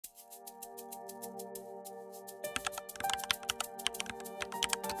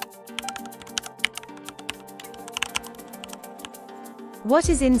What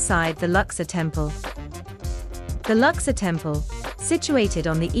is inside the Luxor Temple? The Luxor Temple, situated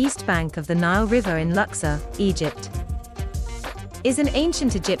on the east bank of the Nile River in Luxor, Egypt, is an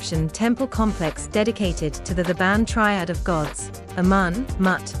ancient Egyptian temple complex dedicated to the Theban Triad of gods, Amun,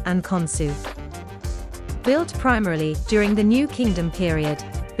 Mut, and Khonsu. Built primarily during the New Kingdom period,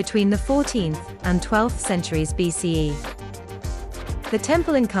 between the 14th and 12th centuries BCE. The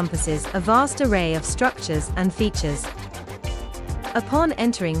temple encompasses a vast array of structures and features. Upon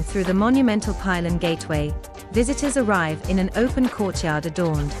entering through the monumental pylon gateway, visitors arrive in an open courtyard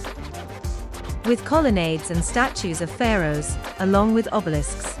adorned with colonnades and statues of pharaohs, along with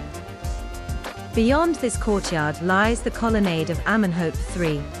obelisks. Beyond this courtyard lies the Colonnade of Amenhotep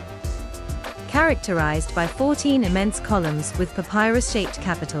III, characterized by 14 immense columns with papyrus-shaped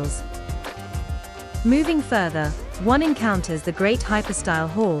capitals. Moving further, one encounters the Great Hypostyle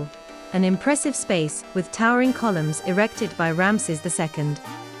Hall, an impressive space with towering columns erected by Ramses II.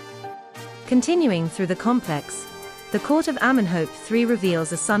 Continuing through the complex, the Court of Amenhotep III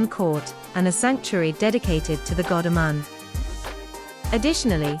reveals a sun court and a sanctuary dedicated to the god Amun.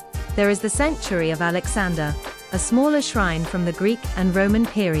 Additionally, there is the Sanctuary of Alexander, a smaller shrine from the Greek and Roman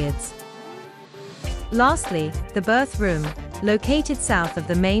periods. Lastly, the birth room, located south of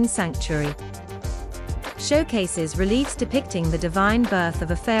the main sanctuary, showcases reliefs depicting the divine birth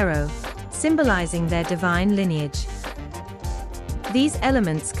of a pharaoh, symbolizing their divine lineage. These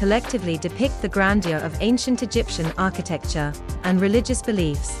elements collectively depict the grandeur of ancient Egyptian architecture and religious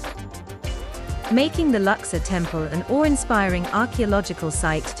beliefs, making the Luxor Temple an awe-inspiring archaeological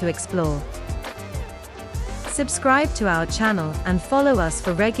site to explore. Subscribe to our channel and follow us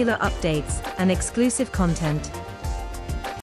for regular updates and exclusive content.